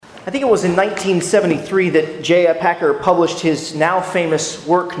I think it was in 1973 that J.I. Packer published his now famous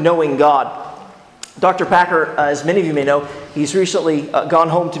work, Knowing God. Dr. Packer, as many of you may know, he's recently gone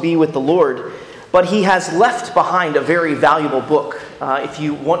home to be with the Lord, but he has left behind a very valuable book. If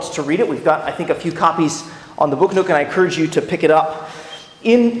you want to read it, we've got, I think, a few copies on the Book Nook, and I encourage you to pick it up.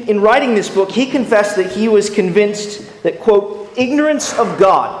 In writing this book, he confessed that he was convinced that, quote, ignorance of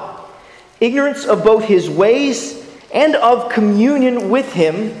God, ignorance of both his ways and of communion with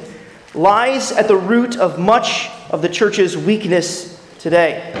him, lies at the root of much of the church's weakness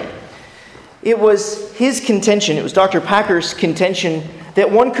today. It was his contention, it was Dr. Packer's contention,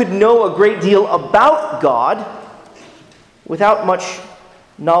 that one could know a great deal about God without much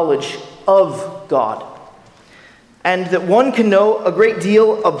knowledge of God. And that one can know a great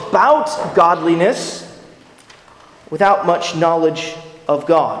deal about godliness without much knowledge of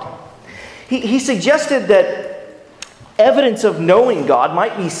God. He suggested that evidence of knowing God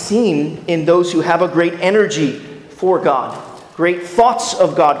might be seen in those who have a great energy for God, great thoughts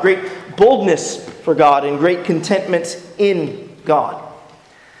of God, great boldness for God, and great contentment in God.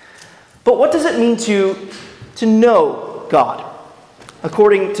 But what does it mean to know God?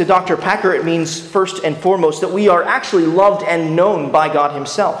 According to Dr. Packer, it means first and foremost that we are actually loved and known by God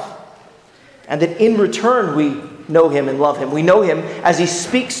himself. And that in return we know him and love him. We know him as he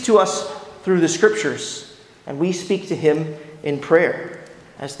speaks to us through the Scriptures. And we speak to him in prayer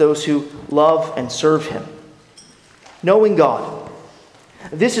as those who love and serve him. Knowing God.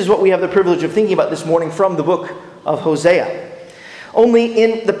 This is what we have the privilege of thinking about this morning from the book of Hosea. Only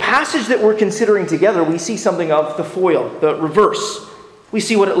in the passage that we're considering together, we see something of the foil, the reverse. We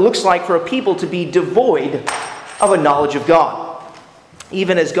see what it looks like for a people to be devoid of a knowledge of God,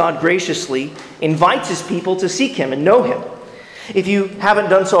 even as God graciously invites his people to seek him and know him. If you haven't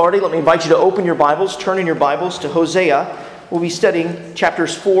done so already, let me invite you to open your Bibles, turn in your Bibles to Hosea. We'll be studying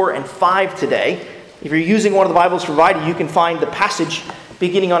chapters 4 and 5 today. If you're using one of the Bibles provided, you can find the passage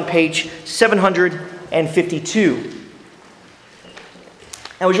beginning on page 752.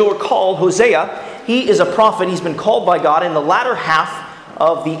 Now, as you'll recall, Hosea, he is a prophet. He's been called by God in the latter half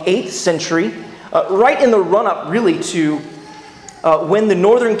of the 8th century, right in the run-up, really, to when the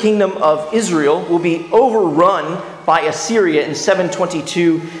northern kingdom of Israel will be overrun by Assyria in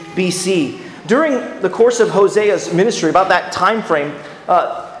 722 BC. During the course of Hosea's ministry, about that time frame,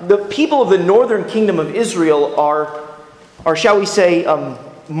 the people of the northern kingdom of Israel are, shall we say,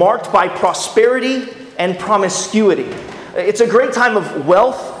 marked by prosperity and promiscuity. It's a great time of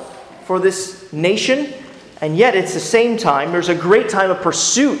wealth for this nation, and yet it's the same time, there's a great time of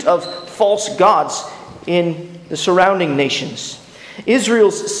pursuit of false gods in the surrounding nations.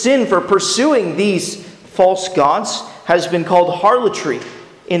 Israel's sin for pursuing these false gods has been called harlotry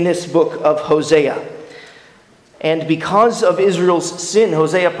in this book of Hosea. And because of Israel's sin,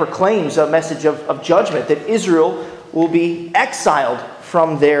 Hosea proclaims a message of judgment, that Israel will be exiled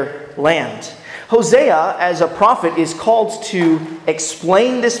from their land. Hosea, as a prophet, is called to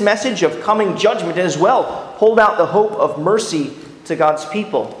explain this message of coming judgment and as well hold out the hope of mercy to God's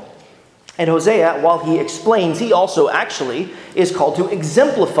people. And Hosea, while he explains, he also actually is called to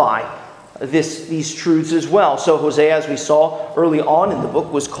exemplify these truths as well. So Hosea, as we saw early on in the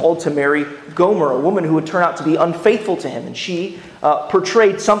book, was called to marry Gomer, a woman who would turn out to be unfaithful to him. And she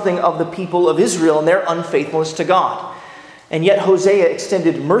portrayed something of the people of Israel and their unfaithfulness to God. And yet Hosea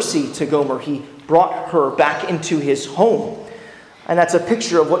extended mercy to Gomer. He brought her back into his home. And that's a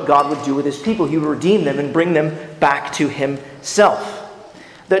picture of what God would do with his people. He would redeem them and bring them back to himself.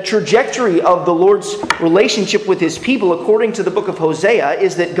 The trajectory of the Lord's relationship with his people, according to the book of Hosea,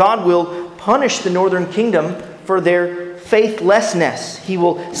 is that God will punish the northern kingdom for their faithlessness. He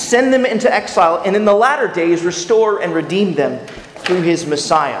will send them into exile and in the latter days restore and redeem them through his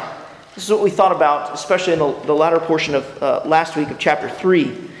Messiah. This is what we thought about, especially in the latter portion of last week of chapter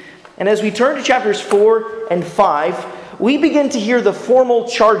 3. And as we turn to chapters 4 and 5, we begin to hear the formal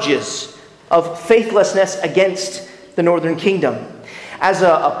charges of faithlessness against the northern kingdom. As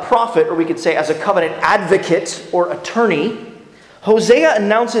a prophet, or we could say as a covenant advocate or attorney, Hosea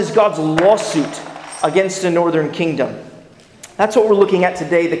announces God's lawsuit against the northern kingdom. That's what we're looking at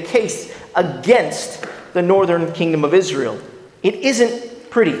today, the case against the northern kingdom of Israel. It isn't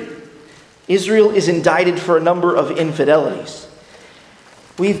pretty. Israel is indicted for a number of infidelities.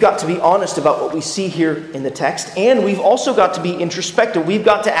 We've got to be honest about what we see here in the text, and we've also got to be introspective. We've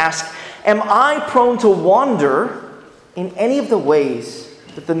got to ask, am I prone to wander in any of the ways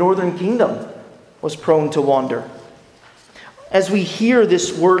that the northern kingdom was prone to wander? As we hear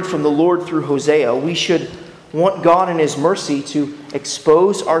this word from the Lord through Hosea, we should want God in his mercy to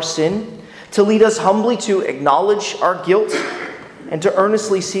expose our sin, to lead us humbly to acknowledge our guilt, and to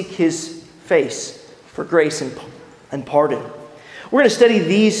earnestly seek his face for grace and pardon. We're going to study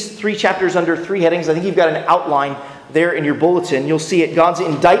these 3 chapters under 3 headings. I think you've got an outline there in your bulletin. You'll see it: God's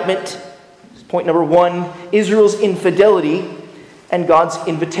indictment, point number 1, Israel's infidelity, and God's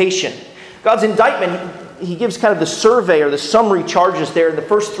invitation. God's indictment, he gives kind of the survey or the summary charges there in the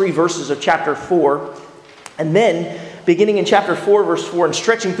first 3 verses of chapter 4. And then, beginning in chapter 4, verse 4, and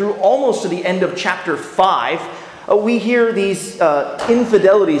stretching through almost to the end of chapter 5, we hear these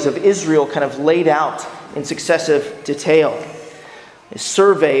infidelities of Israel kind of laid out in successive detail. A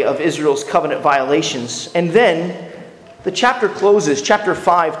survey of Israel's covenant violations. And then the chapter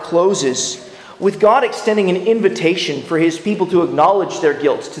 5 closes with God extending an invitation for his people to acknowledge their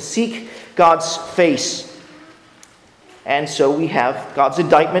guilt, to seek God's face. And so we have God's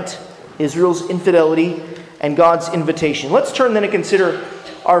indictment, Israel's infidelity, and God's invitation. Let's turn then and consider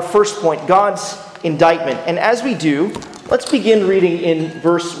our first point, God's indictment. And as we do, let's begin reading in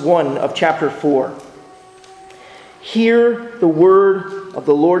verse 1 of chapter 4. Hear the word of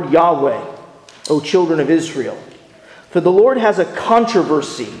the Lord Yahweh, O children of Israel. For the Lord has a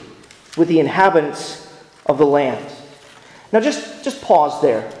controversy with the inhabitants of the land. Now just pause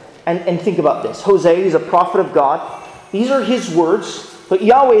there and think about this. Hosea is a prophet of God. These are his words, but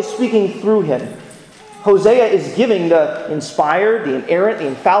Yahweh is speaking through him. Hosea is giving the inspired, the inerrant, the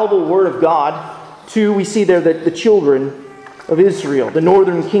infallible word of God to, we see there, the children of Israel, the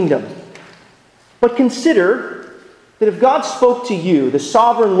northern kingdom. But consider that if God spoke to you, the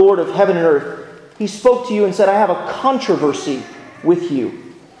sovereign Lord of heaven and earth, he spoke to you and said, I have a controversy with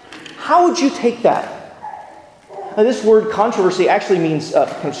you. How would you take that? Now, this word controversy actually means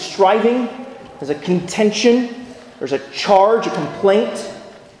kind of striving. There's a contention. There's a charge, a complaint.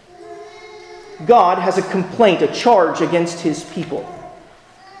 God has a complaint, a charge against his people.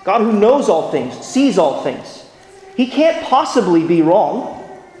 God, who knows all things, sees all things. He can't possibly be wrong.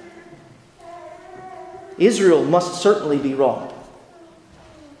 Israel must certainly be wrong.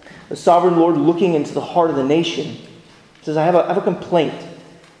 The sovereign Lord, looking into the heart of the nation, says, I have a complaint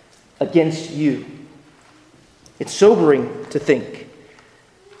against you. It's sobering to think.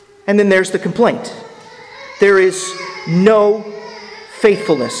 And then there's the complaint. There is no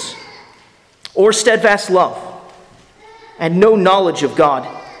faithfulness or steadfast love and no knowledge of God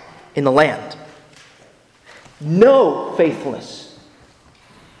in the land. No faithfulness.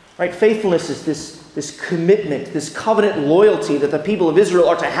 Right? Faithfulness is this commitment, this covenant loyalty that the people of Israel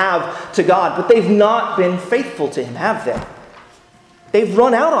are to have to God. But they've not been faithful to him, have they? They've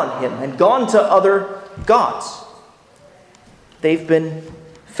run out on him and gone to other gods. They've been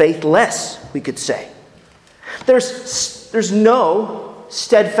faithless, we could say. There's no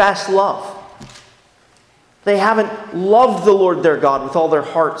steadfast love. They haven't loved the Lord their God with all their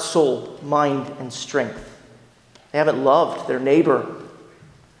heart, soul, mind, and strength. They haven't loved their neighbor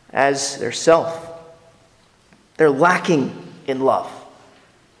as their self. They're lacking in love.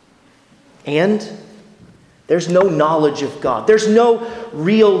 And there's no knowledge of God. There's no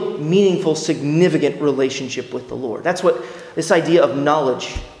real, meaningful, significant relationship with the Lord. That's what this idea of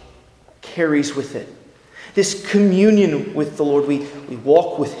knowledge carries with it. This communion with the Lord. We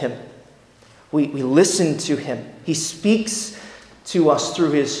walk with him. We listen to him. He speaks to us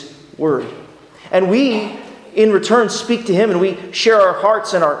through his word. And we, in return, speak to him and we share our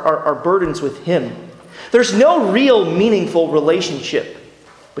hearts and our burdens with him. There's no real meaningful relationship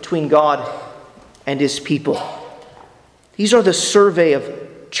between God and his people. These are the survey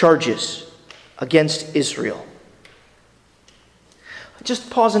of charges against Israel. Just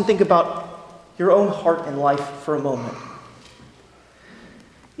pause and think about your own heart and life for a moment.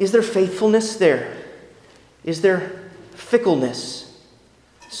 Is there faithfulness there? Is there fickleness?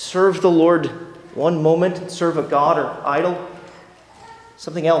 Serve the Lord one moment, serve a god or idol,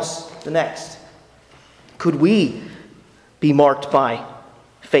 something else the next. Could we be marked by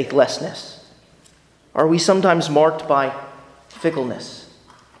faithlessness? Are we sometimes marked by fickleness?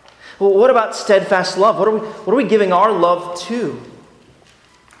 Well, what about steadfast love? What are we giving our love to?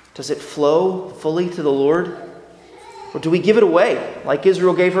 Does it flow fully to the Lord? Or do we give it away, like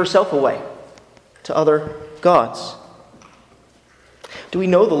Israel gave herself away to other gods? Do we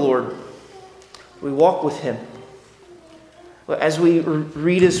know the Lord? Do we walk with him? As we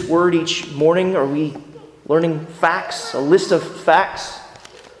read his word each morning, are we learning facts, a list of facts?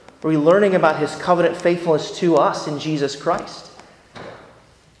 Are we learning about his covenant faithfulness to us in Jesus Christ?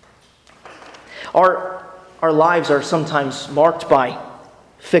 Our lives are sometimes marked by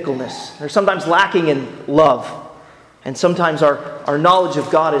fickleness. They're sometimes lacking in love. And sometimes our knowledge of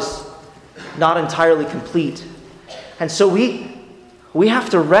God is not entirely complete. And so we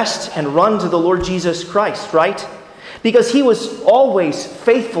have to rest and run to the Lord Jesus Christ, right? because he was always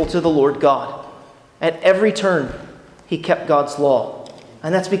faithful to the Lord God. At every turn, he kept God's law.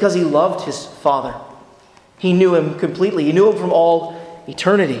 And that's because he loved his Father. He knew him completely. He knew him from all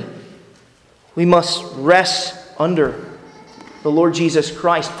eternity. We must rest under the Lord Jesus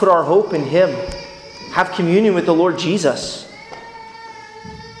Christ, put our hope in him, have communion with the Lord Jesus.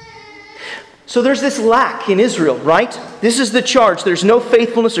 So there's this lack in Israel, right? This is the charge. There's no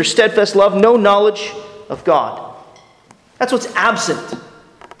faithfulness or steadfast love, no knowledge of God. That's what's absent.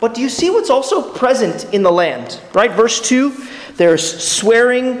 But do you see what's also present in the land? Right? Verse 2, there's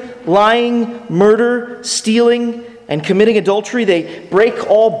swearing, lying, murder, stealing, and committing adultery. They break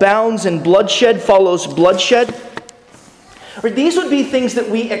all bounds, and bloodshed follows bloodshed. Or these would be things that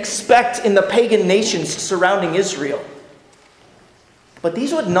we expect in the pagan nations surrounding Israel. But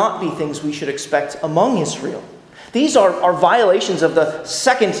these would not be things we should expect among Israel. These are violations of the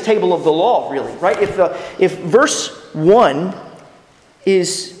second table of the law, really, right? If verse 1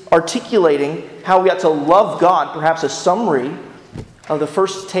 is articulating how we ought to love God, perhaps a summary of the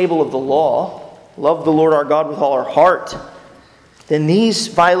first table of the law, love the Lord our God with all our heart, then these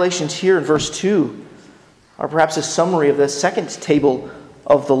violations here in verse 2 are perhaps a summary of the second table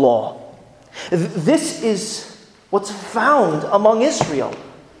of the law. This is what's found among Israel,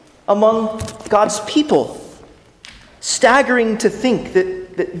 among God's people. Staggering to think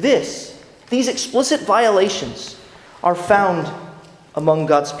that these explicit violations are found among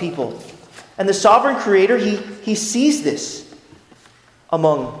God's people. And the sovereign Creator, he sees this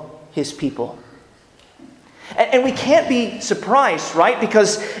among his people. And we can't be surprised, right?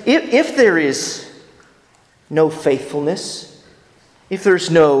 Because if there is no faithfulness, if there's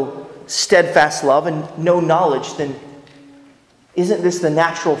no steadfast love and no knowledge, then isn't this the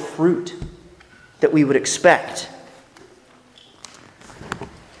natural fruit that we would expect?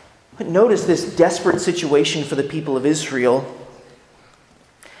 But notice this desperate situation for the people of Israel.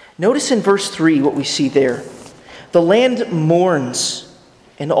 Notice in verse 3 what we see there. The land mourns,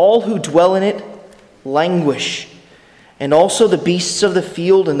 and all who dwell in it languish, and also the beasts of the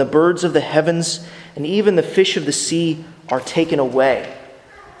field and the birds of the heavens and even the fish of the sea are taken away.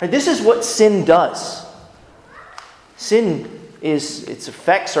 This is what sin does. Sin its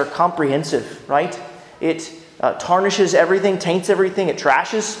effects are comprehensive, right? It tarnishes everything, taints everything, it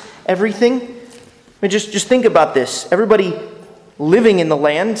trashes everything. I mean, just think about this. Everybody living in the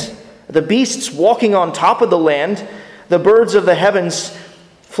land, the beasts walking on top of the land, the birds of the heavens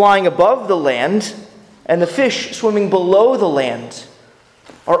flying above the land, and the fish swimming below the land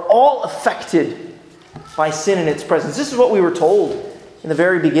are all affected by sin in its presence. This is what we were told in the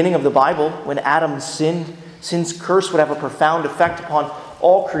very beginning of the Bible, when Adam sinned. Sin's curse would have a profound effect upon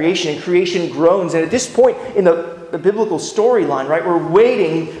all creation, and creation groans. And at this point in the biblical storyline, right, we're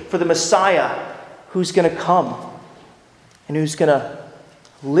waiting for the Messiah who's going to come and who's going to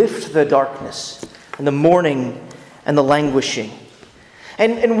lift the darkness and the mourning and the languishing.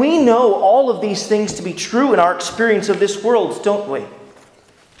 And we know all of these things to be true in our experience of this world, don't we?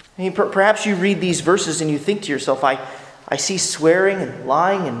 I mean, perhaps you read these verses and you think to yourself, I see swearing and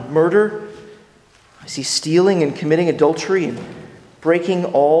lying and murder. I see stealing and committing adultery and breaking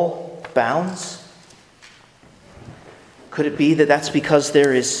all bounds. Could it be that that's because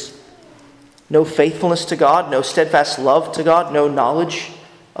there is no faithfulness to God, no steadfast love to God, no knowledge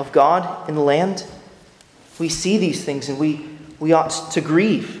of God in the land? We see these things and we ought to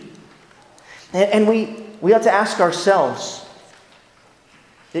grieve. And we ought to ask ourselves,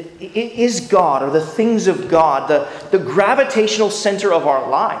 that is God, or the things of God, the gravitational center of our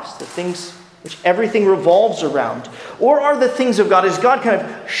lives, the things which everything revolves around? Or are the things of God, is God kind of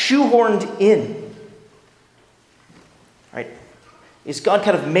shoehorned in? Right? Is God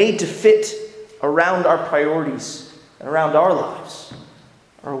kind of made to fit around our priorities and around our lives?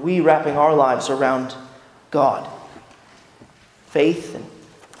 Or are we wrapping our lives around God? Faith and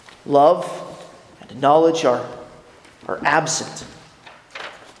love and knowledge are absent.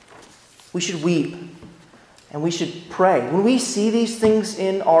 We should weep and we should pray. When we see these things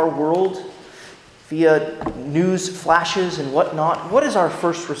in our world, via news flashes and whatnot, what is our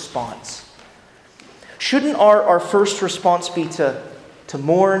first response? Shouldn't our first response be to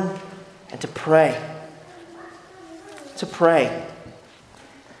mourn and to pray? To pray.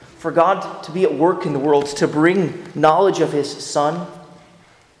 For God to be at work in the world, to bring knowledge of His Son,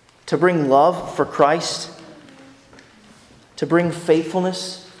 to bring love for Christ, to bring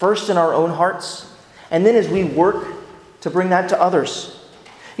faithfulness, first in our own hearts, and then as we work to bring that to others.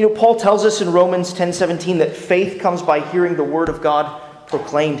 You know, Paul tells us in Romans 10:17 that faith comes by hearing the word of God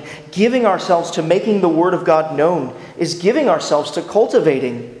proclaimed. Giving ourselves to making the word of God known is giving ourselves to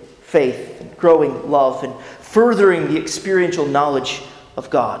cultivating faith, and growing love, and furthering the experiential knowledge of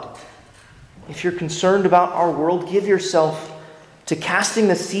God. If you're concerned about our world, give yourself to casting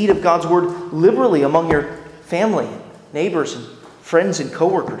the seed of God's word liberally among your family, neighbors, and friends and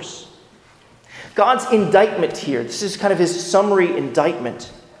coworkers. God's indictment here, this is kind of his summary indictment.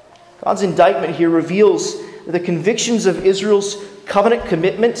 God's indictment here reveals that the convictions of Israel's covenant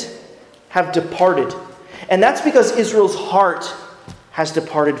commitment have departed. And that's because Israel's heart has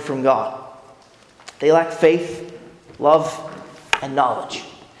departed from God. They lack faith, love, and knowledge.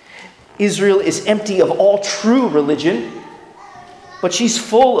 Israel is empty of all true religion, but she's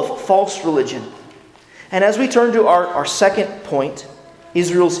full of false religion. And as we turn to our second point,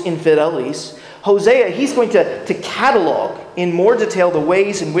 Israel's infidelities, Hosea, he's going to catalog in more detail the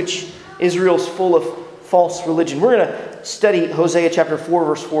ways in which Israel's full of false religion. We're going to study Hosea chapter 4,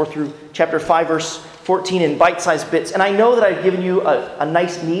 verse 4 through chapter 5, verse 14 in bite-sized bits. And I know that I've given you a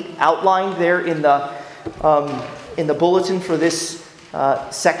nice, neat outline there in the bulletin for this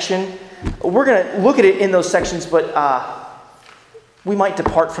section. We're going to look at it in those sections, but we might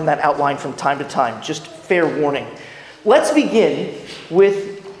depart from that outline from time to time. Just fair warning. Let's begin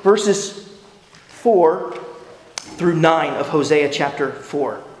with verses 4 through 9 of Hosea chapter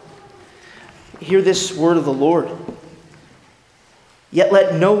 4. Hear this word of the Lord. Yet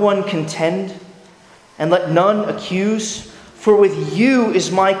let no one contend, and let none accuse, for with you is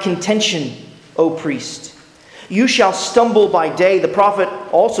my contention, O priest. You shall stumble by day, the prophet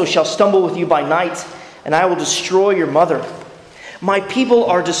also shall stumble with you by night, and I will destroy your mother. My people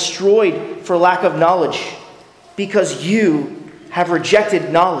are destroyed for lack of knowledge, because you have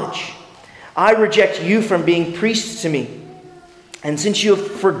rejected knowledge. I reject you from being priests to me. And since you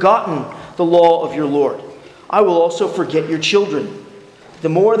have forgotten the law of your Lord, I will also forget your children. The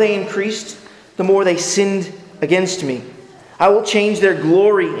more they increased, the more they sinned against me. I will change their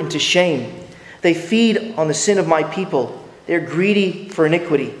glory into shame. They feed on the sin of my people. They are greedy for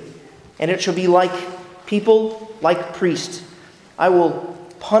iniquity. And it shall be like people, like priests. I will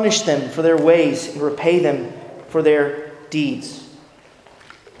punish them for their ways and repay them for their deeds.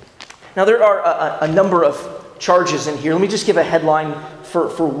 Now there are a number of charges in here. Let me just give a headline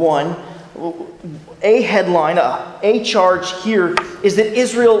for one. A headline, a charge here is that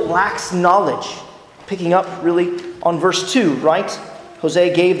Israel lacks knowledge. Picking up really on verse 2, right?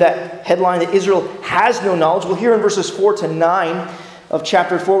 Hosea gave that headline that Israel has no knowledge. Well, here in verses 4 to 9 of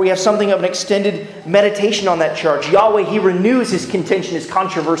chapter 4, we have something of an extended meditation on that charge. Yahweh, he renews his contention, his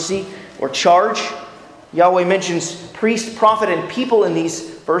controversy or charge. Yahweh mentions priest, prophet, and people in these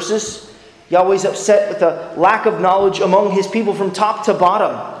verses. Yahweh's upset with the lack of knowledge among his people from top to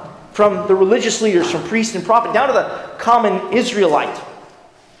bottom, from the religious leaders, from priest and prophet, down to the common Israelite.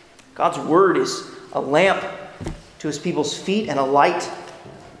 God's word is a lamp to his people's feet and a light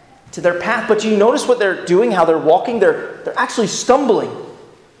to their path. But do you notice what they're doing, how they're walking? They're actually stumbling.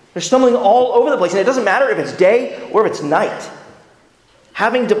 They're stumbling all over the place. And it doesn't matter if it's day or if it's night.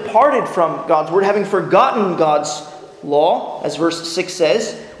 Having departed from God's word, having forgotten God's law, as verse 6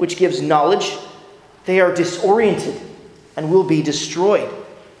 says, which gives knowledge, they are disoriented and will be destroyed.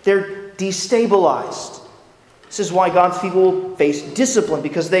 They're destabilized. This is why God's people will face discipline,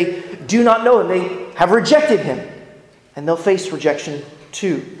 because they do not know him. They have rejected him. And they'll face rejection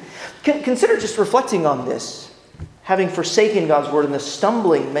too. Consider just reflecting on this. Having forsaken God's word and the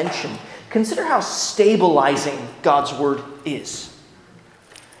stumbling mention, consider how stabilizing God's word is.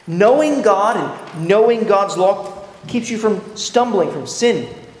 Knowing God and knowing God's law keeps you from stumbling, from sin,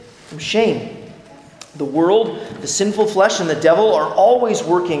 from shame. The world, the sinful flesh, and the devil are always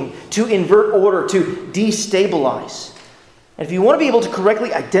working to invert order, to destabilize. And if you want to be able to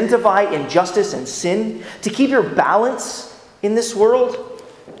correctly identify injustice and sin, to keep your balance in this world,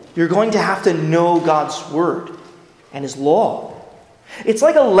 you're going to have to know God's word and his law. It's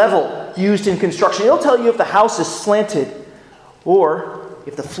like a level used in construction. It'll tell you if the house is slanted or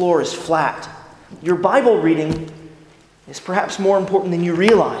if the floor is flat. Your Bible reading is perhaps more important than you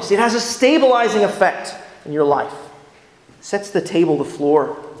realize. It has a stabilizing effect in your life. It sets the table, the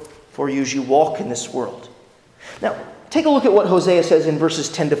floor for you as you walk in this world. Now, take a look at what Hosea says in verses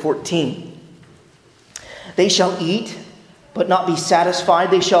 10 to 14. They shall eat, but not be satisfied.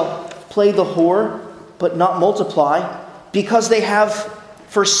 They shall play the whore, but not multiply, because they have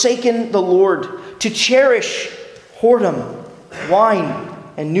forsaken the Lord to cherish whoredom, wine,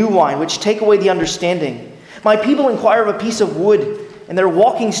 and new wine, which take away the understanding. My people inquire of a piece of wood, and their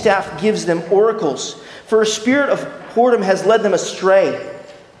walking staff gives them oracles. For a spirit of whoredom has led them astray,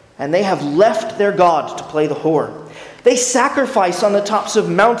 and they have left their God to play the whore. They sacrifice on the tops of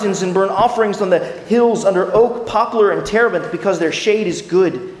mountains and burn offerings on the hills under oak, poplar, and terebinth, because their shade is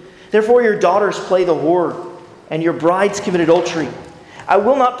good. Therefore your daughters play the whore, and your brides commit adultery. I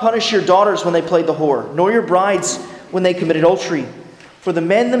will not punish your daughters when they play the whore, nor your brides when they commit adultery. For the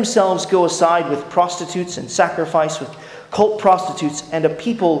men themselves go aside with prostitutes and sacrifice with cult prostitutes, and a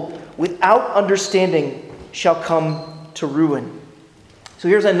people without understanding shall come to ruin. So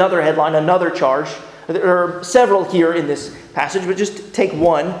here's another headline, another charge. There are several here in this passage, but just take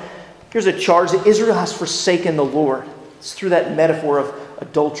one. Here's a charge that Israel has forsaken the Lord. It's through that metaphor of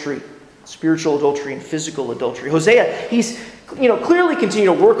adultery, spiritual adultery and physical adultery. Hosea, he's clearly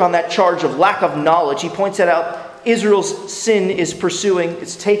continuing to work on that charge of lack of knowledge. He points that out. Israel's sin is pursuing,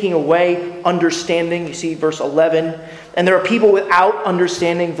 it's taking away understanding. You see verse 11. And there are people without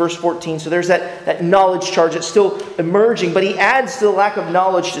understanding, verse 14. So there's that knowledge charge that's still emerging. But he adds to the lack of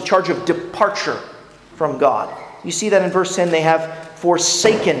knowledge the charge of departure from God. You see that in verse 10, they have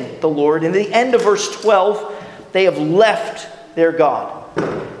forsaken the Lord. And at the end of verse 12, they have left their God.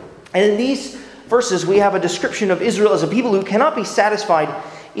 And in these verses, we have a description of Israel as a people who cannot be satisfied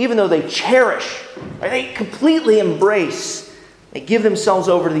even though they cherish, right? They completely embrace, they give themselves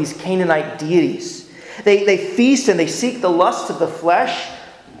over to these Canaanite deities. They feast and they seek the lust of the flesh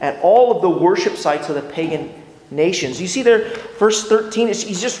at all of the worship sites of the pagan nations. You see there, verse 13,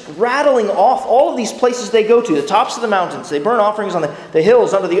 he's just rattling off all of these places they go to, the tops of the mountains. They burn offerings on the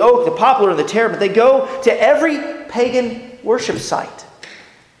hills, under the oak, the poplar, and the terebinth. They go to every pagan worship site.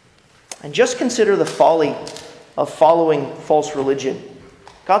 And just consider the folly of following false religion.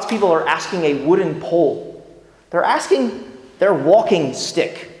 God's people are asking a wooden pole. They're asking their walking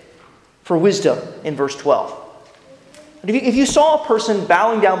stick for wisdom in verse 12. If you saw a person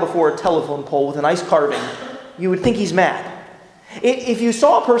bowing down before a telephone pole with a nice carving, you would think he's mad. If you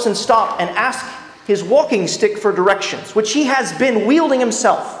saw a person stop and ask his walking stick for directions, which he has been wielding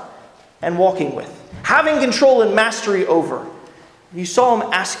himself and walking with, having control and mastery over, if you saw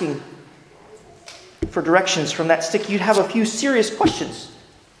him asking for directions from that stick, you'd have a few serious questions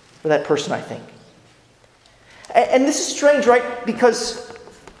for that person, I think. And this is strange, right? Because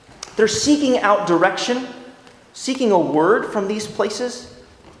they're seeking out direction, seeking a word from these places,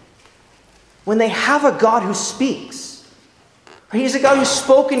 when they have a God who speaks. He's a God who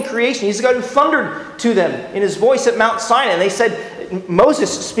spoke in creation. He's a God who thundered to them in his voice at Mount Sinai. And they said,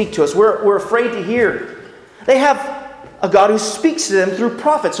 Moses, speak to us. We're afraid to hear. They have a God who speaks to them through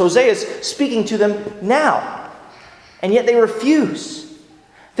prophets. Hosea is speaking to them now. And yet they refuse.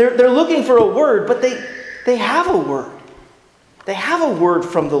 They're looking for a word, but they have a word. They have a word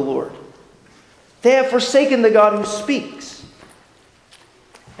from the Lord. They have forsaken the God who speaks.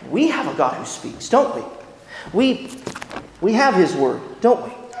 And we have a God who speaks, don't we? We have his word, don't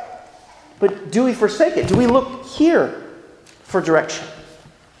we? But do we forsake it? Do we look here for direction?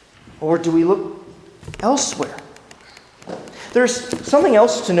 Or do we look elsewhere? There's something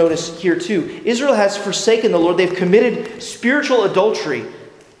else to notice here too. Israel has forsaken the Lord. They've committed spiritual adultery.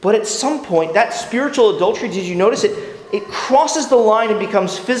 But at some point, that spiritual adultery, did you notice it? It crosses the line and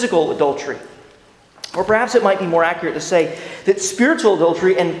becomes physical adultery. Or perhaps it might be more accurate to say that spiritual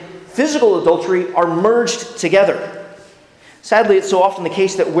adultery and physical adultery are merged together. Sadly, it's so often the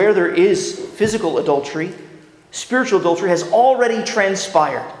case that where there is physical adultery, spiritual adultery has already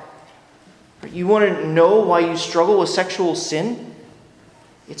transpired. You want to know why you struggle with sexual sin?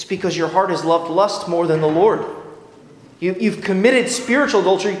 It's because your heart has loved lust more than the Lord. You've committed spiritual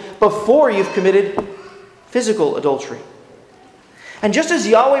adultery before you've committed physical adultery. And just as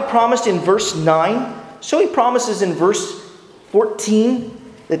Yahweh promised in verse 9, so he promises in verse 14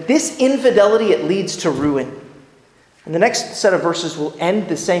 that this infidelity, it leads to ruin. And the next set of verses will end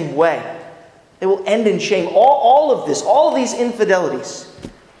the same way. They will end in shame. All of these infidelities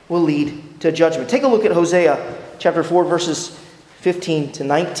will lead to judgment. Take a look at Hosea chapter 4, verses 15 to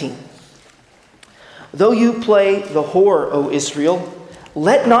 19. Though you play the whore, O Israel,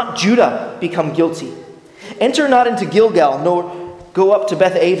 let not Judah become guilty. Enter not into Gilgal, nor go up to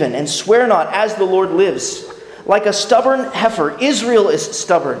Beth-aven, and swear not, as the Lord lives. Like a stubborn heifer, Israel is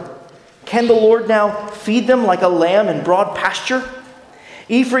stubborn. Can the Lord now feed them like a lamb in broad pasture?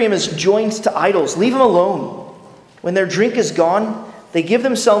 Ephraim is joined to idols. Leave them alone. When their drink is gone, they give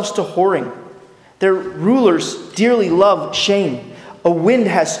themselves to whoring. Their rulers dearly love shame. A wind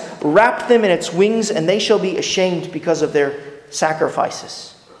has wrapped them in its wings, and they shall be ashamed because of their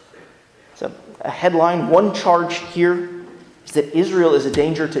sacrifices. So a headline, one charge here is that Israel is a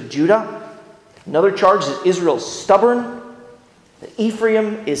danger to Judah. Another charge is that Israel is stubborn. That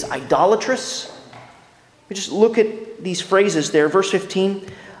Ephraim is idolatrous. We just look at these phrases there. Verse 15,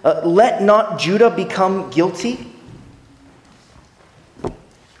 let not Judah become guilty.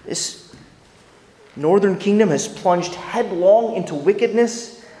 This northern kingdom has plunged headlong into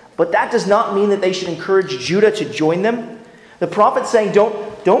wickedness, But that does not mean that they should encourage Judah to join them. The prophet's saying,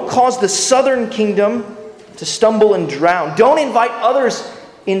 don't cause the southern kingdom to stumble and drown. Don't invite others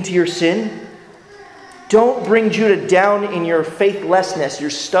into your sin. Don't bring Judah down in your faithlessness, your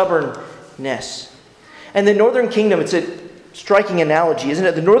stubbornness. And the northern kingdom, it's a striking analogy, isn't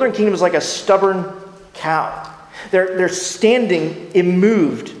it? The northern kingdom is like a stubborn cow. They're standing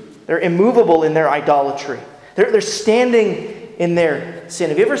immoved. They're immovable in their idolatry. They're standing in their sin.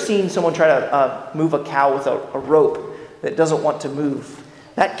 Have you ever seen someone try to move a cow with a rope that doesn't want to move?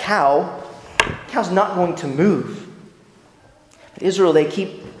 That cow's not going to move. But Israel, they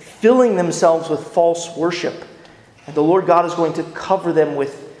keep filling themselves with false worship. And the Lord God is going to cover them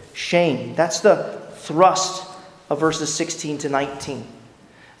with shame. That's the thrust of verses 16 to 19.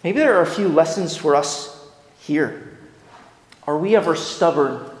 Maybe there are a few lessons for us here. Are we ever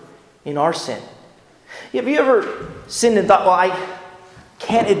stubborn in our sin? Have you ever sinned and thought, well, I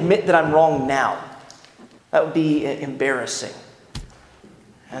can't admit that I'm wrong now? That would be embarrassing.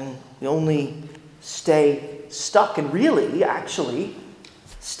 And we only stay stuck and really, actually,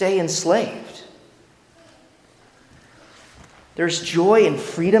 stay enslaved. There's joy and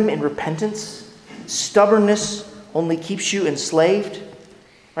freedom in repentance. Stubbornness only keeps you enslaved.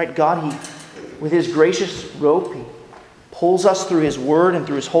 Right? God, with His gracious rope, He pulls us through His Word and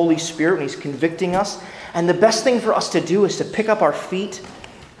through His Holy Spirit when He's convicting us. And the best thing for us to do is to pick up our feet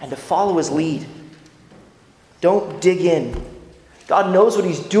and to follow His lead. Don't dig in. God knows what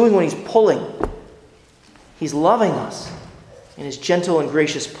He's doing when He's pulling. He's loving us in His gentle and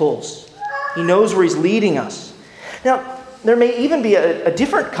gracious pulls. He knows where He's leading us. Now, there may even be a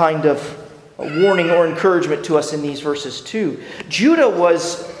different kind of warning or encouragement to us in these verses too. Judah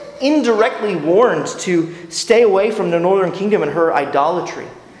was indirectly warned to stay away from the northern kingdom and her idolatry.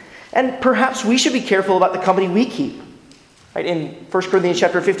 And perhaps we should be careful about the company we keep. Right? In 1 Corinthians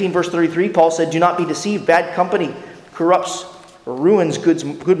chapter 15, verse 33, Paul said, "Do not be deceived. Bad company corrupts or ruins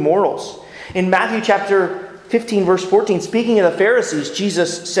good morals." In Matthew chapter 15, verse 14, speaking of the Pharisees,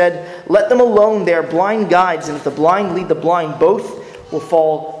 Jesus said, "Let them alone. They are blind guides, and if the blind lead the blind, both will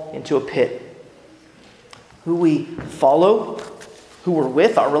fall into a pit." Who we follow, who we're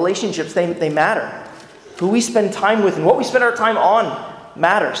with, our relationships, they matter. Who we spend time with and what we spend our time on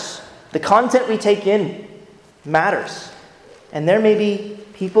matters. The content we take in matters. And there may be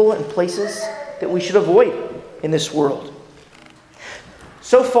people and places that we should avoid in this world.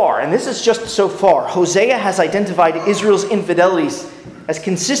 So far, and this is just so far, Hosea has identified Israel's infidelities as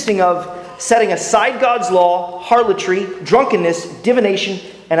consisting of setting aside God's law, harlotry, drunkenness, divination,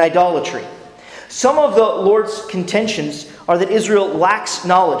 and idolatry. Some of the Lord's contentions are that Israel lacks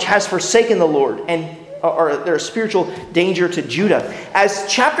knowledge, has forsaken the Lord, and they're a spiritual danger to Judah. As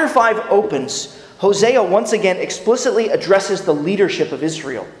chapter 5 opens, Hosea once again explicitly addresses the leadership of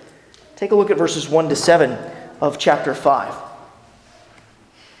Israel. Take a look at verses 1 to 7 of chapter 5.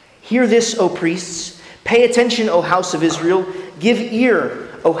 "Hear this, O priests. Pay attention, O house of Israel. Give ear,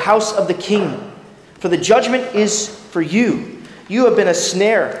 O house of the king. For the judgment is for you. You have been a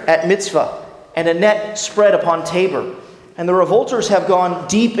snare at Mitzvah, and a net spread upon Tabor. And the revolters have gone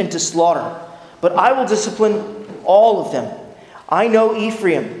deep into slaughter. But I will discipline all of them. I know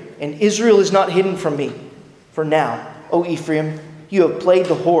Ephraim, and Israel is not hidden from me. For now, O Ephraim, you have played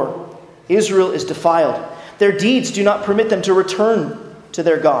the whore. Israel is defiled. Their deeds do not permit them to return to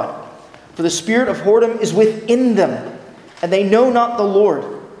their God. For the spirit of whoredom is within them, and they know not the Lord.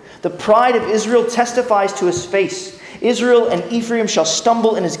 The pride of Israel testifies to His face. Israel and Ephraim shall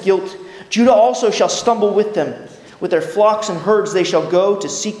stumble in his guilt. Judah also shall stumble with them. With their flocks and herds they shall go to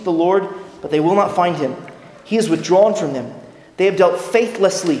seek the Lord, but they will not find Him. He is withdrawn from them. They have dealt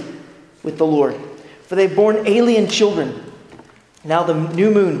faithlessly with the Lord, for they have borne alien children. Now the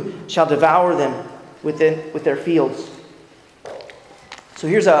new moon shall devour them with their fields." So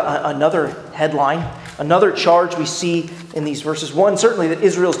here's another headline, another charge we see in these verses. One, certainly that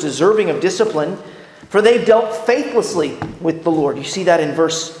Israel's deserving of discipline, for they've dealt faithlessly with the Lord. You see that in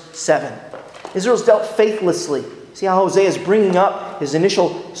verse 7. Israel's dealt faithlessly. See how Hosea is bringing up his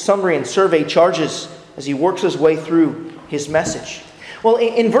initial summary and survey charges as he works his way through his message. Well,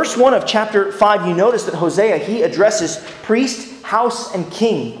 in verse 1 of chapter 5, you notice that Hosea, he addresses priest, house, and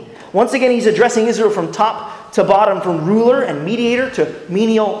king. Once again, he's addressing Israel from top to bottom, from ruler and mediator to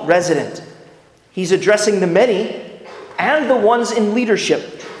menial resident. He's addressing the many and the ones in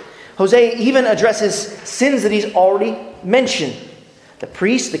leadership. Hosea even addresses sins that he's already mentioned. The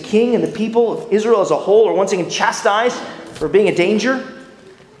priest, the king, and the people of Israel as a whole are once again chastised for being a danger.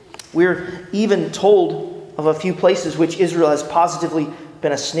 We're even told of a few places which Israel has positively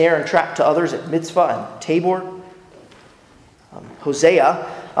been a snare and trap to others at Mitzvah and Tabor. Hosea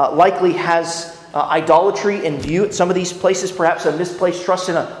likely has idolatry in view at some of these places, perhaps a misplaced trust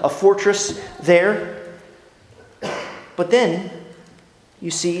in a fortress there. But then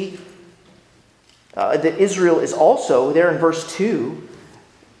you see that Israel is also, there in verse 2,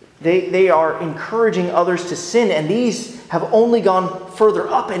 they are encouraging others to sin, and these have only gone further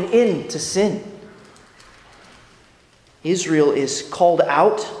up and into sin. Israel is called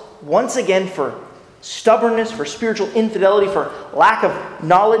out once again for stubbornness, for spiritual infidelity, for lack of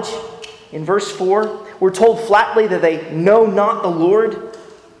knowledge. In verse 4, we're told flatly that they know not the Lord.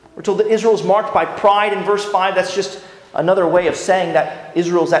 We're told that Israel is marked by pride. In verse 5, that's just another way of saying that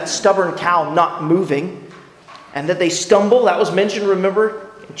Israel's that stubborn cow not moving. And that they stumble, that was mentioned,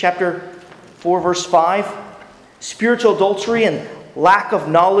 remember, in chapter 4, verse 5. Spiritual adultery and lack of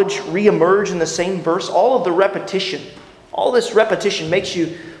knowledge reemerge in the same verse. All of the repetition, all this repetition makes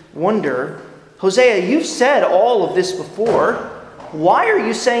you wonder, Hosea, you've said all of this before. Why are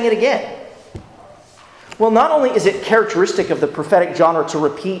you saying it again? Well, not only is it characteristic of the prophetic genre to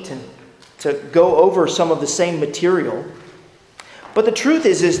repeat and to go over some of the same material, but the truth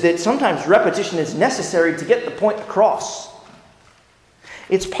is that sometimes repetition is necessary to get the point across.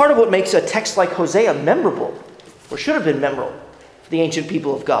 It's part of what makes a text like Hosea memorable, or should have been memorable for the ancient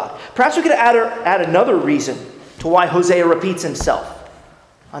people of God. Perhaps we could add another reason to why Hosea repeats himself,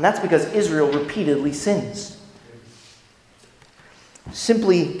 and that's because Israel repeatedly sins.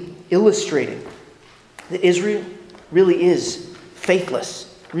 Simply illustrating that Israel really is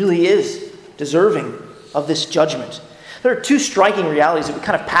faithless, really is deserving of this judgment. There are two striking realities that we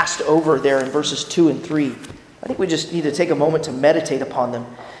kind of passed over there in verses 2 and 3. I think we just need to take a moment to meditate upon them.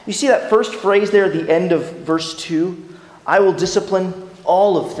 You see that first phrase there at the end of verse 2? I will discipline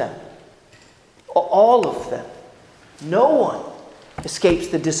all of them. All of them. No one escapes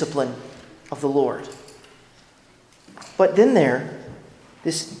the discipline of the Lord. But then there,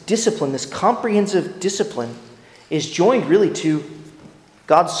 this discipline, this comprehensive discipline, is joined really to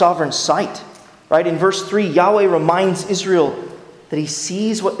God's sovereign sight. Right? In verse 3, Yahweh reminds Israel that he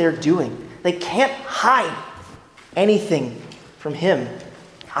sees what they're doing. They can't hide anything from him.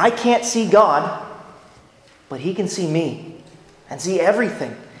 I can't see God, but he can see me and see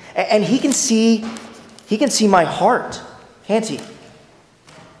everything. And he can see my heart, can't he?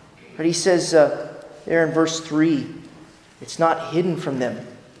 But he says there in verse 3, it's not hidden from them.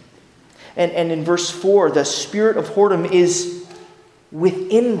 And in verse 4, the spirit of whoredom is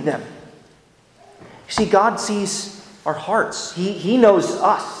within them. You see, God sees our hearts. He knows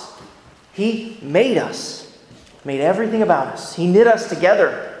us. He made us, made everything about us. He knit us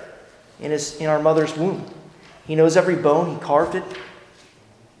together in our mother's womb. He knows every bone. He carved it.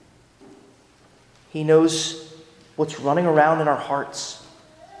 He knows what's running around in our hearts.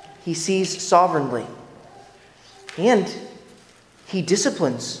 He sees sovereignly. And he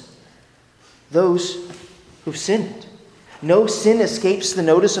disciplines those who've sinned. No sin escapes the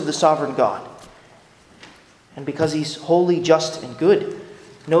notice of the sovereign God. And because he's holy, just, and good,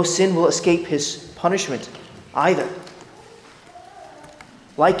 no sin will escape his punishment either.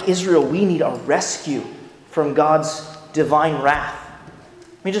 Like Israel, we need a rescue from God's divine wrath.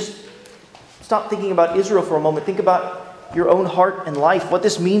 I mean, just stop thinking about Israel for a moment. Think about your own heart and life, what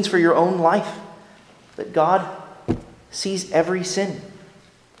this means for your own life. That God sees every sin,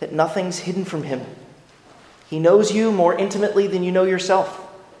 that nothing's hidden from him. He knows you more intimately than you know yourself.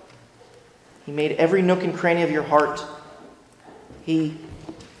 He made every nook and cranny of your heart. He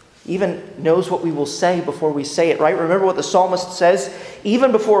even knows what we will say before we say it, right? Remember what the psalmist says?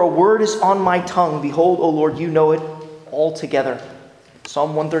 Even before a word is on my tongue, behold, O Lord, you know it altogether.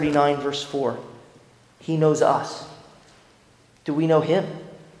 Psalm 139, verse 4. He knows us. Do we know him?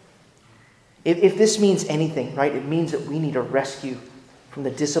 If this means anything, right, it means that we need a rescue from the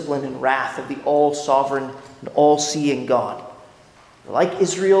discipline and wrath of the all-sovereign and all-seeing God. Like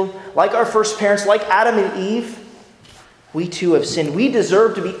Israel, like our first parents, like Adam and Eve, we too have sinned. We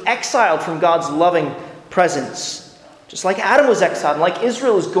deserve to be exiled from God's loving presence. Just like Adam was exiled, and like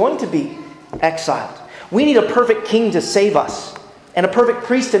Israel is going to be exiled. We need a perfect king to save us, and a perfect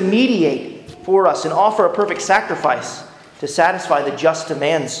priest to mediate for us and offer a perfect sacrifice to satisfy the just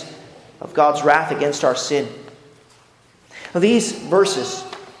demands of God's wrath against our sin. Now, these verses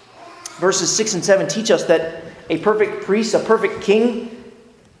 6 and 7, teach us that a perfect priest, a perfect king,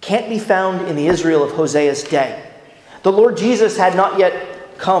 can't be found in the Israel of Hosea's day. The Lord Jesus had not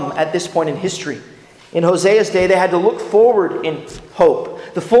yet come at this point in history. In Hosea's day, they had to look forward in hope.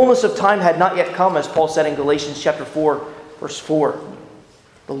 The fullness of time had not yet come, as Paul said in Galatians chapter 4, verse 4.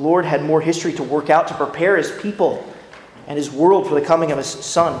 The Lord had more history to work out to prepare his people and his world for the coming of his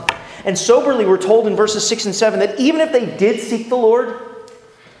Son. And soberly, we're told in verses 6 and 7 that even if they did seek the Lord,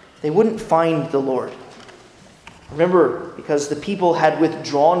 they wouldn't find the Lord. Remember, because the people had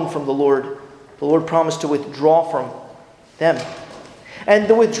withdrawn from the Lord promised to withdraw from them. And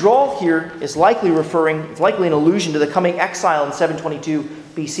the withdrawal here is likely an allusion to the coming exile in 722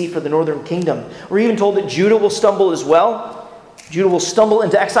 BC for the northern kingdom. We're even told that Judah will stumble as well. Judah will stumble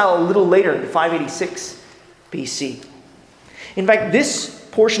into exile a little later in 586 BC. In fact, this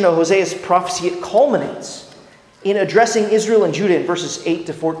portion of Hosea's prophecy, it culminates in addressing Israel and Judah in verses 8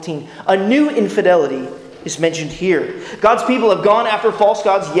 to 14. A new infidelity is mentioned here. God's people have gone after false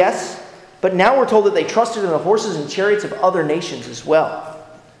gods, yes, but now we're told that they trusted in the horses and chariots of other nations as well.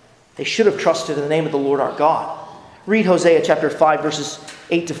 They should have trusted in the name of the Lord our God. Read Hosea chapter 5, verses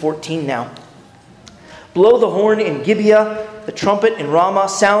 8 to 14 now. Blow the horn in Gibeah, the trumpet in Ramah,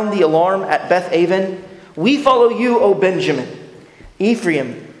 sound the alarm at Beth-aven. We follow you, O Benjamin.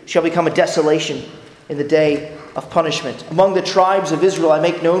 Ephraim shall become a desolation in the day of punishment. Among the tribes of Israel I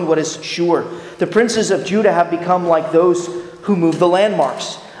make known what is sure. The princes of Judah have become like those who move the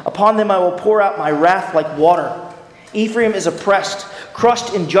landmarks. Upon them I will pour out my wrath like water. Ephraim is oppressed,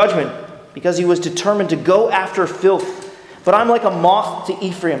 crushed in judgment, because he was determined to go after filth. But I'm like a moth to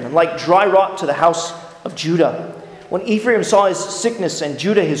Ephraim, and like dry rot to the house of Judah. When Ephraim saw his sickness and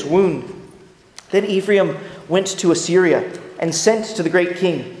Judah his wound, then Ephraim went to Assyria and sent to the great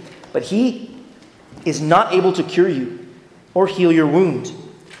king. But he is not able to cure you or heal your wound.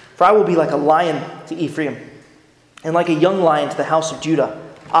 For I will be like a lion to Ephraim, and like a young lion to the house of Judah.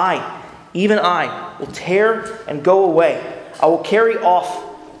 I, even I, will tear and go away. I will carry off,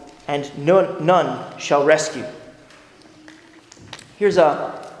 and none shall rescue. Here's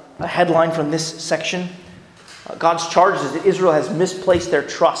a headline from this section. God's charge is that Israel has misplaced their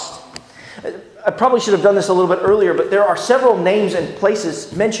trust. I probably should have done this a little bit earlier, but there are several names and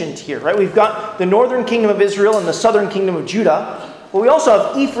places mentioned here, right? We've got the northern kingdom of Israel and the southern kingdom of Judah, but we also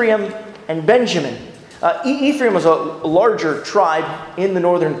have Ephraim and Benjamin. Ephraim was a larger tribe in the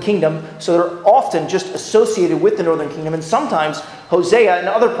northern kingdom, so they're often just associated with the northern kingdom, and sometimes Hosea and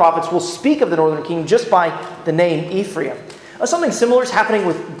other prophets will speak of the northern kingdom just by the name Ephraim. Something similar is happening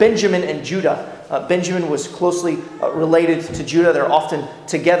with Benjamin and Judah. Benjamin was closely related to Judah. They're often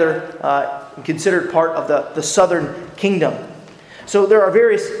together, considered part of the southern kingdom. So there are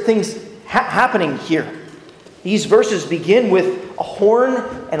various things happening here. These verses begin with a horn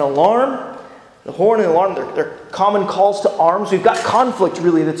and alarm. The horn and alarm, they're common calls to arms. We've got conflict,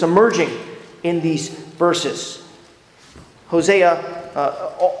 really, that's emerging in these verses. Hosea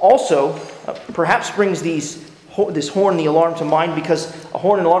also perhaps brings this horn and the alarm to mind because a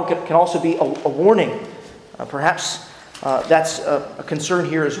horn and alarm can also be a warning. Perhaps that's a concern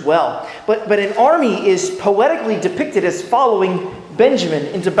here as well. But an army is poetically depicted as following Benjamin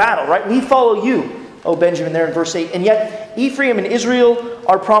into battle, right? We follow you, O Benjamin, there in verse 8. And yet Ephraim and Israel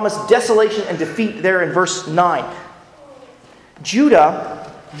are promised desolation and defeat there in verse 9.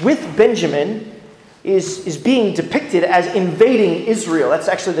 Judah, with Benjamin, is being depicted as invading Israel. That's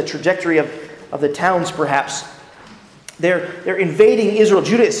actually the trajectory of the towns, perhaps. They're invading Israel.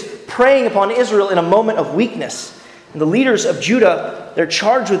 Judah is preying upon Israel in a moment of weakness. And the leaders of Judah, they're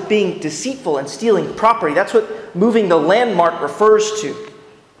charged with being deceitful and stealing property. That's what moving the landmark refers to.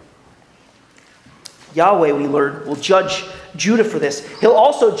 Yahweh, we learn, will judge Judah for this. He'll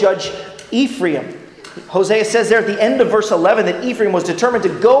also judge Ephraim. Hosea says there at the end of verse 11 that Ephraim was determined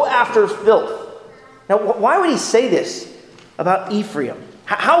to go after filth. Now, why would he say this about Ephraim?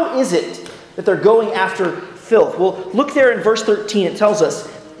 How is it that they're going after filth? Well, look there in verse 13. It tells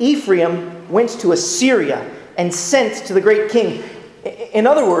us, Ephraim went to Assyria and sent to the great king. In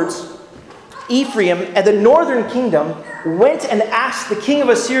other words, Ephraim and the northern kingdom went and asked the king of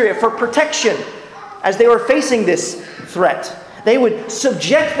Assyria for protection as they were facing this threat. They would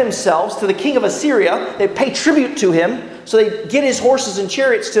subject themselves to the king of Assyria. They'd pay tribute to him, so they'd get his horses and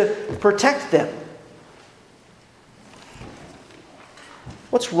chariots to protect them.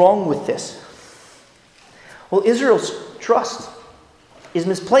 What's wrong with this? Well, Israel's trust is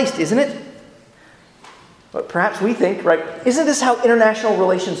misplaced, isn't it? But perhaps we think, right, isn't this how international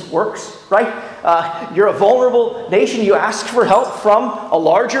relations works, right? You're a vulnerable nation. You ask for help from a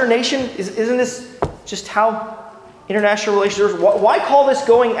larger nation. Isn't this just how international relations work? Why call this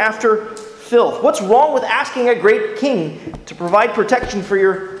going after filth? What's wrong with asking a great king to provide protection for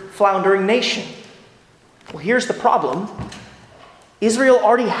your floundering nation? Well, here's the problem. Israel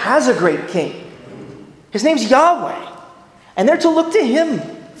already has a great king. His name's Yahweh. And they're to look to him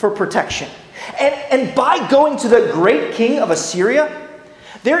for protection. And by going to the great king of Assyria,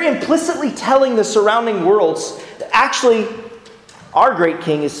 they're implicitly telling the surrounding worlds that actually our great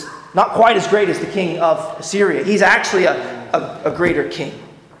king is not quite as great as the king of Assyria. He's actually a greater king.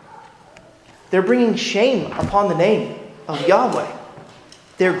 They're bringing shame upon the name of Yahweh,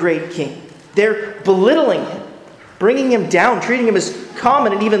 their great king. They're belittling him, bringing him down, treating him as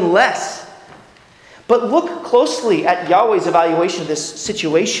common and even less. But look closely at Yahweh's evaluation of this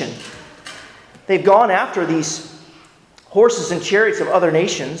situation. They've gone after these horses and chariots of other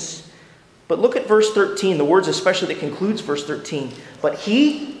nations. But look at verse 13, the words especially that concludes verse 13. But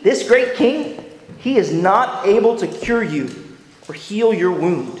he, this great king, he is not able to cure you or heal your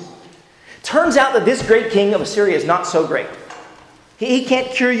wound. Turns out that this great king of Assyria is not so great. He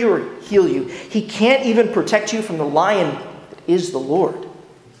can't cure you or heal you. He can't even protect you from the lion that is the Lord.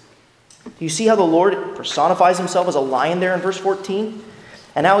 Do you see how the Lord personifies himself as a lion there in verse 14?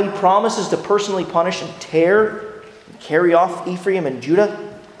 And how he promises to personally punish and tear and carry off Ephraim and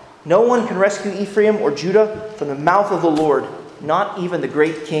Judah? No one can rescue Ephraim or Judah from the mouth of the Lord, not even the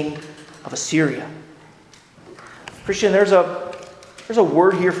great king of Assyria. Christian, there's a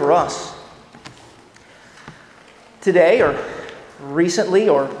word here for us. Today, or recently,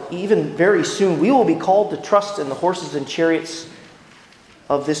 or even very soon, we will be called to trust in the horses and chariots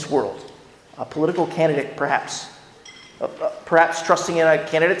of this world. A political candidate, perhaps. Perhaps trusting in a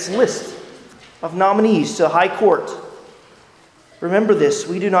candidate's list of nominees to the high court. Remember this,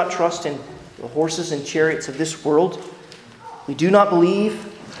 we do not trust in the horses and chariots of this world. We do not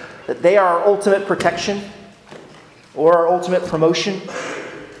believe that they are our ultimate protection or our ultimate promotion.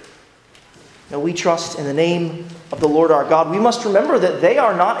 No, we trust in the name of the Lord our God. We must remember that they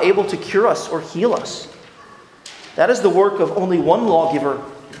are not able to cure us or heal us. That is the work of only one lawgiver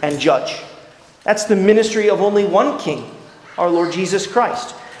and judge. That's the ministry of only one king, our Lord Jesus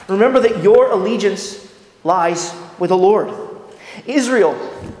Christ. Remember that your allegiance lies with the Lord. Israel,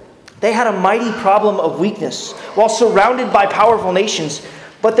 they had a mighty problem of weakness while surrounded by powerful nations,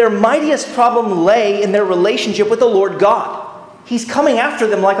 but their mightiest problem lay in their relationship with the Lord God. He's coming after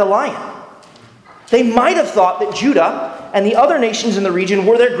them like a lion. They might have thought that Judah and the other nations in the region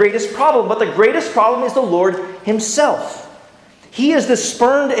were their greatest problem, but the greatest problem is the Lord himself. He is the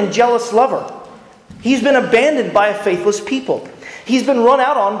spurned and jealous lover. He's been abandoned by a faithless people. He's been run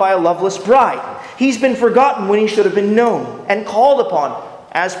out on by a loveless bride. He's been forgotten when he should have been known and called upon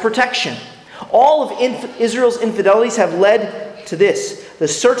as protection. All of Israel's infidelities have led to this, the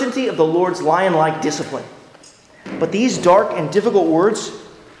certainty of the Lord's lion-like discipline. But these dark and difficult words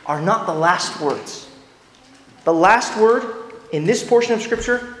are not the last words. The last word in this portion of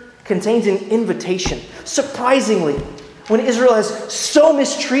Scripture contains an invitation. Surprisingly, when Israel has so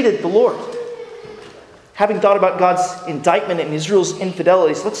mistreated the Lord. Having thought about God's indictment and Israel's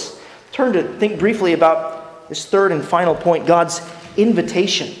infidelities, let's turn to think briefly about this third and final point, God's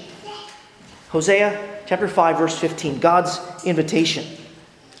invitation. Hosea chapter 5, verse 15, God's invitation.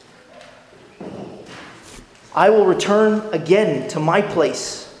 I will return again to my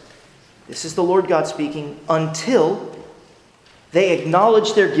place. This is the Lord God speaking, until they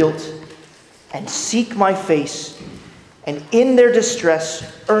acknowledge their guilt and seek my face, and in their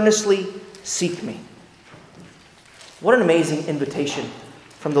distress earnestly seek me. What an amazing invitation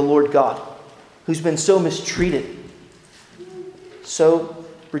from the Lord God, who's been so mistreated, so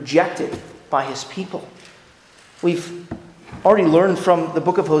rejected by his people. We've already learned from the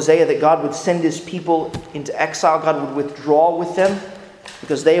book of Hosea that God would send his people into exile. God would withdraw with them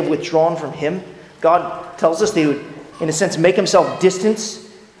because they have withdrawn from him. God tells us that he would, in a sense, make himself distant.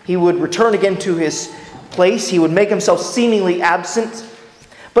 He would return again to his place. He would make himself seemingly absent.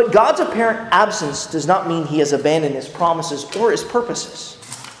 But God's apparent absence does not mean he has abandoned his promises or his purposes.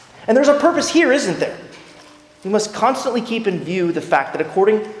 And there's a purpose here, isn't there? We must constantly keep in view the fact that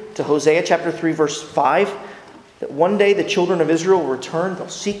according to Hosea chapter 3, verse 5, that one day the children of Israel will return. They'll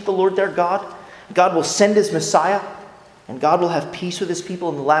seek the Lord their God. God will send his Messiah. And God will have peace with his people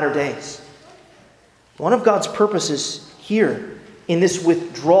in the latter days. One of God's purposes here in this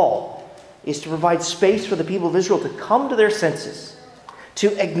withdrawal is to provide space for the people of Israel to come to their senses,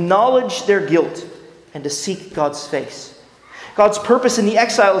 to acknowledge their guilt, and to seek God's face. God's purpose in the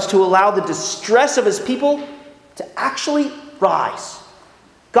exile is to allow the distress of his people to actually rise.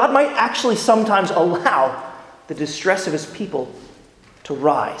 God might actually sometimes allow the distress of his people to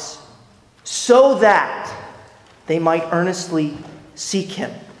rise so that they might earnestly seek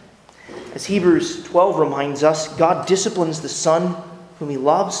him. As Hebrews 12 reminds us, God disciplines the Son whom he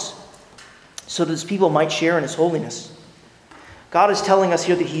loves so that his people might share in his holiness. God is telling us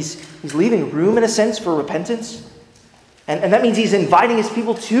here that he's leaving room, in a sense, for repentance. And that means he's inviting his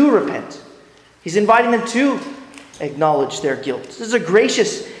people to repent. He's inviting them to acknowledge their guilt. This is a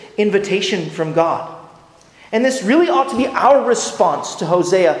gracious invitation from God. And this really ought to be our response to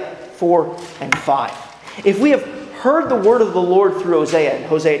Hosea 4 and 5. If we have heard the word of the Lord through Hosea, in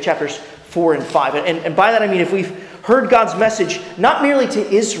Hosea chapters 4 and 5. And by that I mean if we've heard God's message, not merely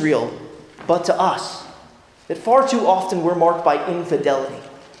to Israel, but to us, that far too often we're marked by infidelity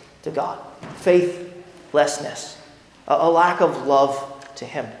to God, faithlessness, a lack of love to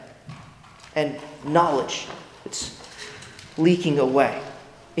Him, and knowledge that's leaking away.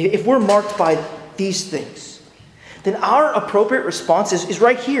 If we're marked by these things, then our appropriate response is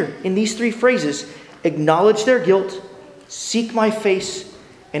right here in these 3 phrases: acknowledge their guilt, seek my face,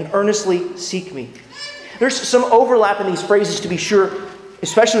 and earnestly seek me. There's some overlap in these phrases, to be sure,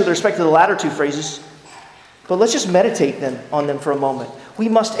 especially with respect to the latter 2 phrases. But let's just meditate on them for a moment. We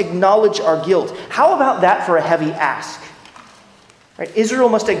must acknowledge our guilt. How about that for a heavy ask? Right? Israel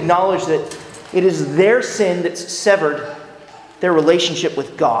must acknowledge that it is their sin that's severed their relationship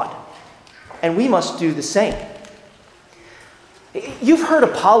with God. And we must do the same. You've heard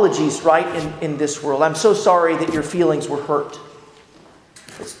apologies, right, in this world. I'm so sorry that your feelings were hurt.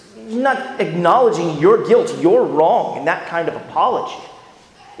 It's not acknowledging your guilt, your wrong in that kind of apology.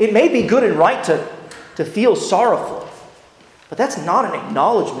 It may be good and right to feel sorrowful, but that's not an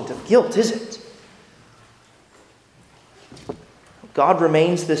acknowledgement of guilt, is it? God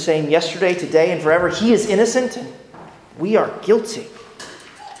remains the same yesterday, today, and forever. He is innocent, and we are guilty.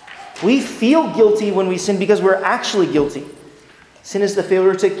 We feel guilty when we sin because we're actually guilty. Sin is the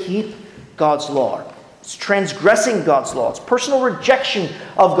failure to keep God's law. It's transgressing God's law. It's personal rejection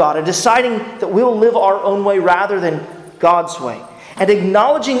of God and deciding that we'll live our own way rather than God's way. And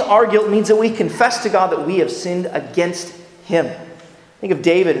acknowledging our guilt means that we confess to God that we have sinned against Him. Think of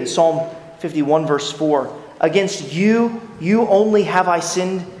David in Psalm 51, verse 4. Against you only have I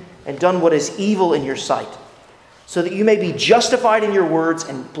sinned and done what is evil in your sight, so that you may be justified in your words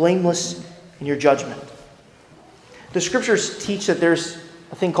and blameless in your judgment. The Scriptures teach that there's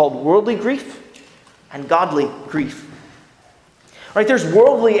a thing called worldly grief and godly grief. Right? There's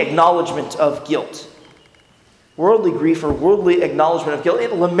worldly acknowledgement of guilt. Worldly grief or worldly acknowledgement of guilt.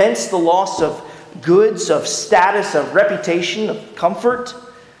 It laments the loss of goods, of status, of reputation, of comfort.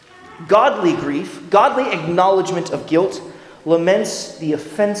 Godly grief, godly acknowledgement of guilt, laments the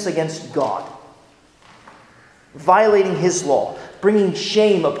offense against God, violating His law, bringing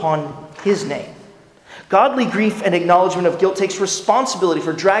shame upon His name. Godly grief and acknowledgement of guilt takes responsibility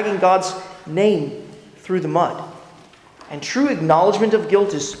for dragging God's name through the mud. And true acknowledgement of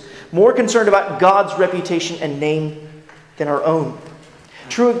guilt is more concerned about God's reputation and name than our own.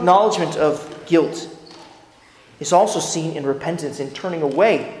 True acknowledgement of guilt is also seen in repentance, in turning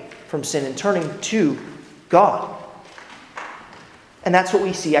away from sin and turning to God. And that's what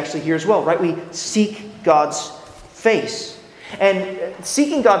we see actually here as well, right? We seek God's face. And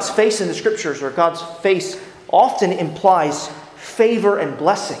seeking God's face in the Scriptures, or God's face, often implies favor and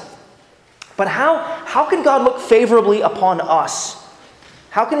blessing. But how can God look favorably upon us?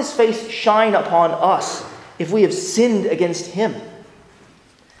 How can His face shine upon us if we have sinned against Him?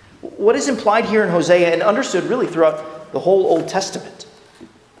 What is implied here in Hosea, and understood really throughout the whole Old Testament,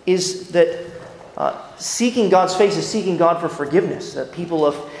 is that seeking God's face is seeking God for forgiveness. That people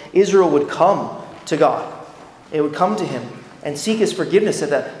of Israel would come to God. They would come to Him and seek His forgiveness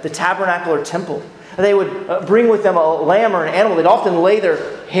at the tabernacle or temple. They would bring with them a lamb or an animal. They'd often lay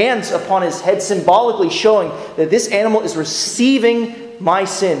their hands upon his head, symbolically showing that this animal is receiving my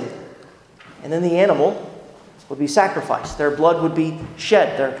sin. And then the animal would be sacrificed. Their blood would be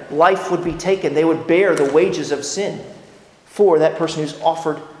shed. Their life would be taken. They would bear the wages of sin for that person who's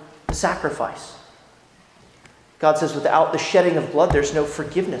offered the sacrifice. God says without the shedding of blood, there's no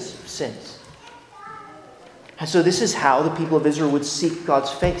forgiveness of sins. And so this is how the people of Israel would seek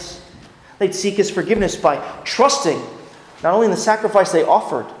God's face. They'd seek His forgiveness by trusting not only in the sacrifice they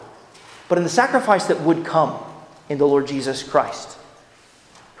offered, but in the sacrifice that would come in the Lord Jesus Christ,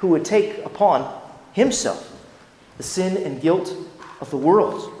 who would take upon Himself the sin and guilt of the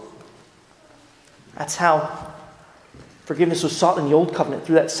world. That's how forgiveness was sought in the Old Covenant,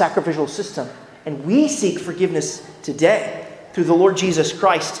 through that sacrificial system. And we seek forgiveness today through the Lord Jesus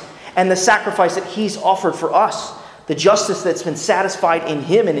Christ and the sacrifice that He's offered for us, the justice that's been satisfied in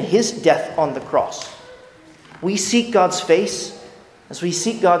Him and His death on the cross. We seek God's face as we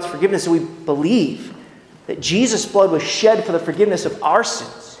seek God's forgiveness, and we believe that Jesus' blood was shed for the forgiveness of our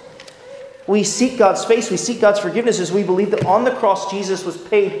sins. We seek God's face, we seek God's forgiveness as we believe that on the cross Jesus was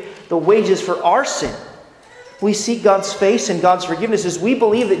paid the wages for our sin. We seek God's face and God's forgiveness as we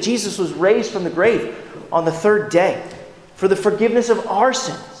believe that Jesus was raised from the grave on the third day for the forgiveness of our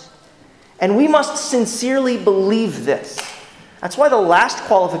sins. And we must sincerely believe this. That's why the last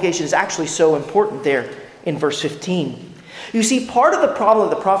qualification is actually so important there in verse 15. You see, part of the problem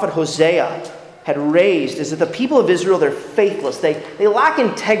that the prophet Hosea had raised is that the people of Israel, they're faithless. They lack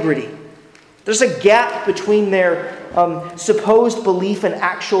integrity. There's a gap between their supposed belief and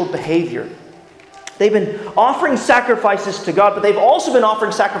actual behavior. They've been offering sacrifices to God, but they've also been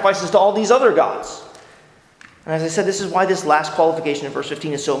offering sacrifices to all these other gods. And as I said, this is why this last qualification in verse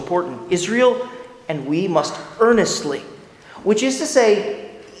 15 is so important. Israel and we must earnestly, which is to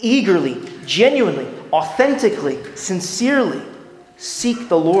say, eagerly, genuinely, authentically, sincerely seek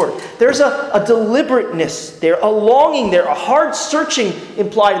the Lord. There's a deliberateness there, a longing there, a hard searching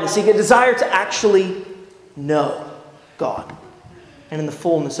implied in the seek, a desire to actually know God and in the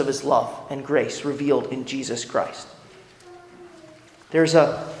fullness of his love and grace revealed in Jesus Christ. There's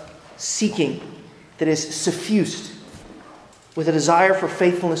a seeking that is suffused with a desire for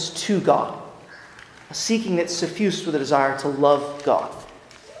faithfulness to God, a seeking that's suffused with a desire to love God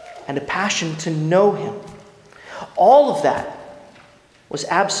and a passion to know him. All of that was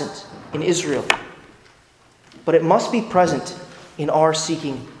absent in Israel, but it must be present in our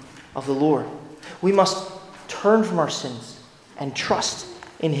seeking of the Lord. We must turn from our sins and trust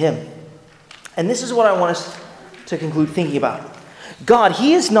in him. And this is what I want us to conclude thinking about. God,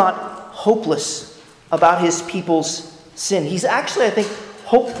 he is not hopeless about his people's sin. He's actually, I think,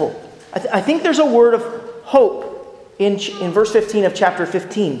 hopeful. I think there's a word of hope in verse 15 of chapter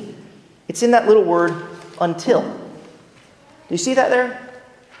 15. It's in that little word, until. Do you see that there?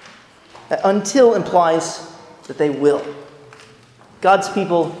 That until implies that they will. God's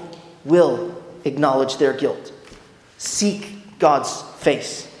people will acknowledge their guilt, seek God's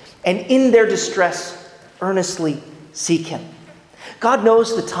face, and in their distress, earnestly seek him. God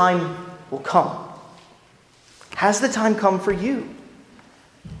knows the time will come. Has the time come for you?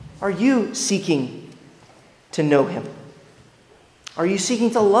 Are you seeking to know him? Are you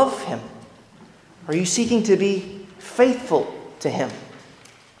seeking to love him? Are you seeking to be faithful to him?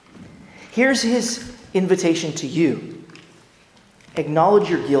 Here's his invitation to you. Acknowledge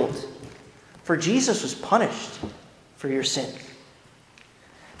your guilt, for Jesus was punished for your sin.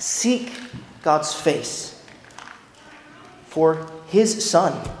 Seek God's face, for his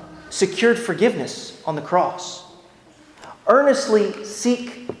Son secured forgiveness on the cross. Earnestly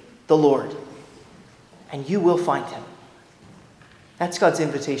seek the Lord, and you will find him. That's God's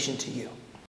invitation to you.